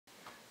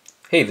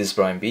Hey, this is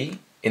Brian B.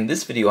 In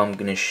this video, I'm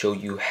going to show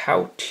you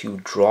how to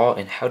draw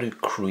and how to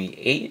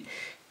create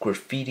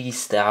graffiti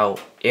style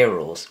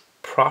arrows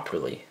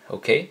properly,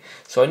 okay?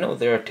 So I know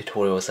there are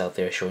tutorials out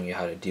there showing you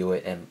how to do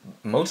it, and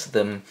most of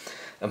them,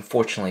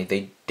 unfortunately,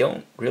 they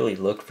don't really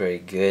look very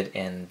good,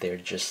 and they're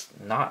just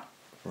not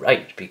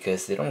right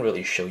because they don't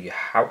really show you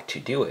how to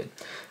do it.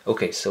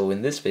 Okay, so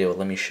in this video,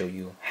 let me show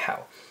you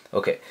how.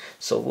 Okay,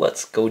 so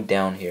let's go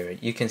down here.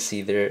 You can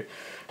see there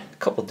a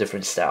couple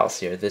different styles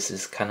here. This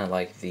is kind of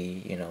like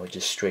the,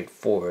 just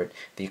straightforward,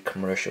 the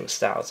commercial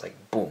styles, like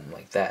boom,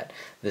 like that.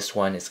 This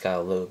one, it's got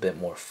a little bit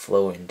more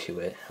flow into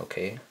it,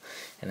 okay?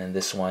 And then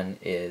this one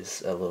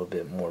is a little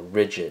bit more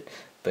rigid,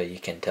 but you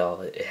can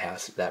tell it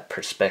has that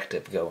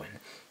perspective going.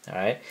 All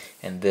right,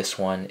 and this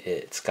one,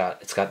 it's got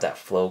that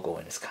flow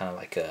going. It's kind of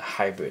like a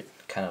hybrid,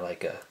 kind of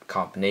like a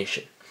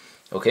combination.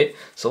 Okay,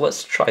 so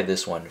let's try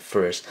this one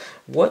first.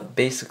 What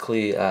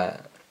basically,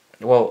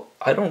 well,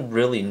 I don't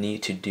really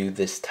need to do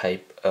this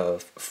type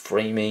of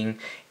framing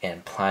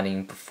and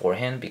planning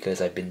beforehand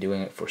because I've been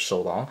doing it for so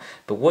long.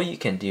 But what you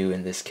can do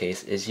in this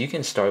case is you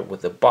can start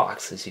with a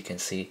box, as you can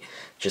see,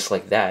 just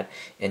like that,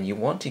 and you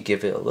want to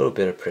give it a little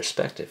bit of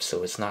perspective,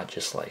 so it's not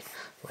just like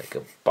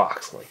a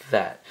box like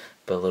that,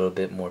 but a little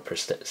bit more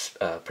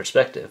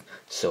perspective.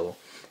 So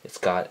it's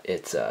got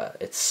its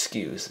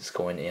skews, it's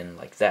going in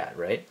like that,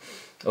 right?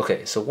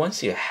 Okay, so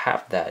once you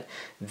have that,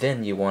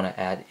 then you want to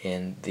add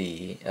in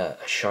the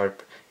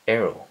sharp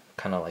arrow,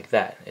 kind of like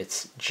that.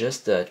 It's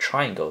just a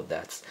triangle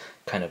that's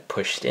kind of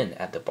pushed in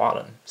at the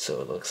bottom,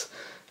 so it looks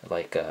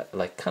like kind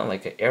of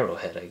like an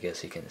arrowhead, I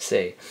guess you can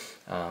say,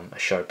 a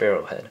sharp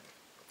arrowhead,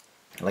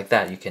 like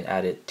that. You can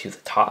add it to the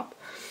top,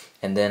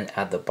 and then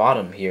at the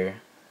bottom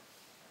here,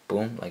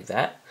 boom, like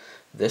that.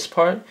 This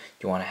part,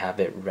 you want to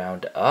have it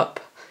round up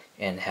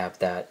and have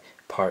that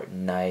part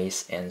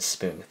nice and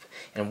smooth.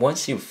 And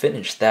once you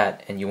finish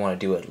that and you want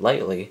to do it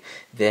lightly,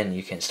 then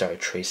you can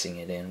start tracing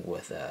it in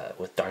with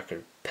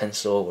darker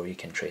pencil, or you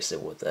can trace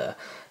it with the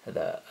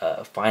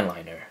fine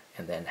liner,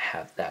 and then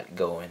have that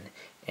going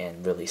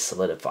and really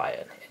solidify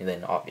it. And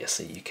then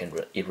obviously you can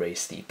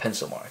erase the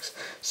pencil marks.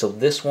 So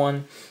this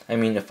one, I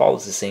mean, it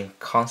follows the same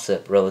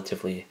concept,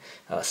 relatively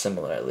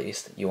similar at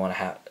least. You want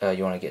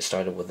to get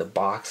started with the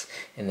box,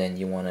 and then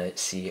you want to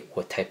see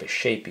what type of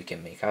shape you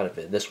can make out of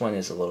it. This one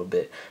is a little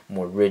bit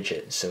more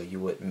rigid, so you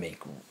would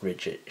make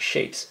rigid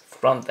shapes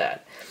from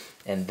that.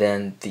 And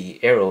then the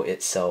arrow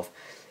itself,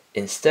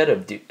 instead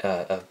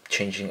of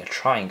changing a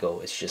triangle,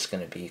 it's just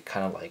going to be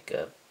kind of like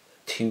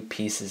two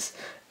pieces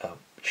of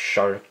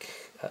shark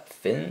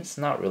fins,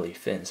 not really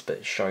fins,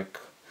 but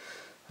shark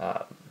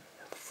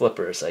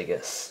flippers, I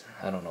guess.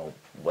 I don't know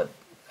what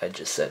I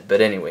just said, but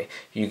anyway,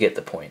 you get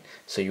the point.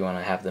 So you want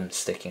to have them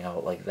sticking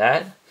out like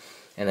that,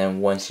 and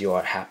then once you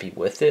are happy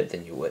with it,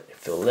 then you would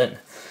fill in.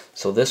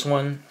 So this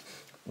one,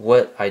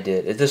 what I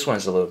did is, this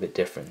one's a little bit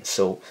different.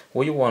 So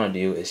what you want to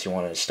do is you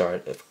want to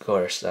start, of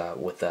course,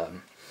 with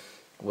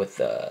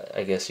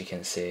I guess you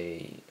can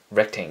say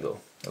rectangle.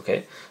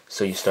 Okay,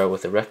 so you start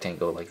with a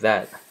rectangle like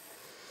that,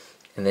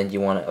 and then you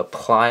want to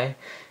apply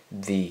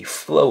the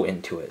flow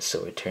into it,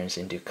 so it turns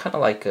into kind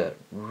of like a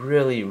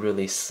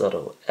really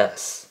subtle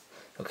S.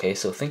 Okay,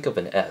 so think of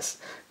an S,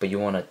 but you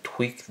want to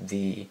tweak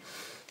the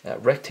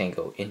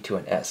rectangle into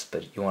an S,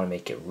 but you want to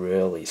make it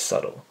really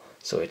subtle,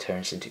 so it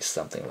turns into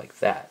something like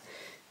that.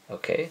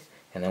 Okay,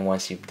 and then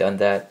once you've done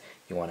that,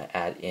 you want to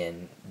add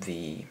in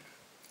the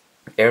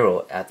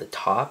arrow at the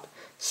top,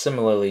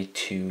 similarly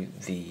to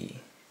the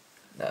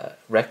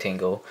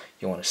rectangle.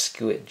 You want to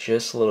skew it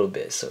just a little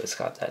bit so it's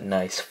got that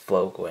nice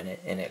flow going in,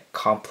 and it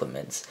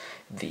complements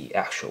the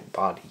actual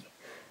body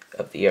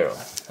of the arrow.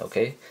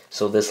 Okay,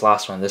 so this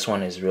last one, this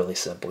one is really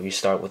simple. You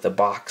start with a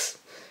box.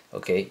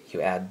 Okay,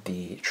 you add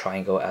the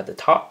triangle at the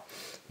top,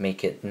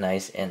 make it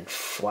nice and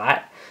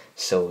flat,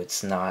 so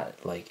it's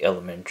not like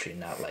elementary,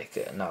 not like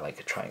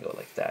a triangle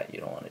like that.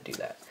 You don't want to do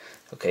that.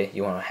 Okay,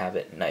 you want to have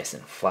it nice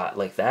and flat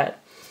like that.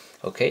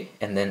 Okay,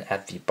 and then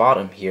at the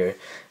bottom here,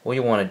 what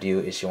you want to do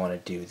is you want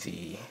to do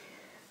the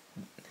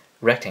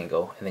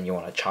rectangle, and then you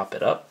want to chop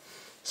it up.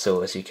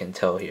 So as you can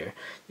tell here,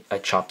 I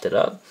chopped it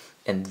up,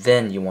 and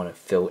then you want to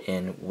fill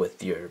in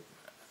with your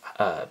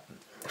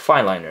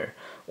fine liner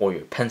or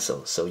your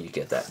pencil, so you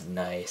get that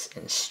nice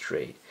and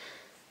straight,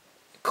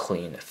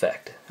 clean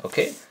effect.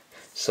 Okay,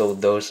 so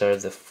those are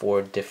the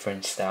 4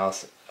 different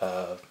styles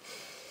of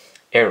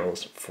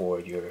arrows for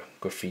your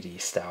graffiti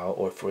style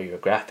or for your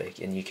graphic,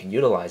 and you can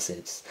utilize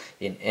it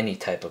in any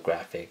type of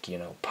graphic,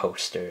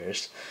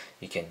 posters.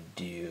 You can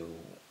do,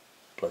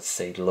 let's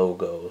say,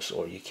 logos,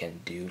 or you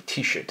can do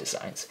t-shirt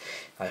designs.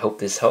 I hope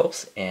this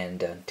helps,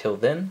 and until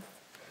then,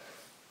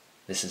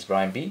 this is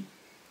Brian B.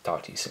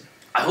 Talk to you soon.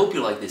 I hope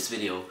you like this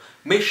video.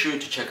 Make sure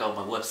to check out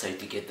my website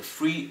to get the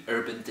free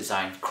Urban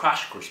Design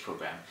Crash Course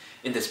program.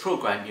 In this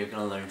program, you're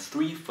going to learn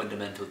 3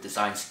 fundamental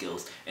design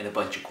skills and a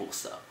bunch of cool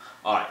stuff.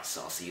 Alright,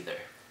 so I'll see you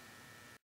there.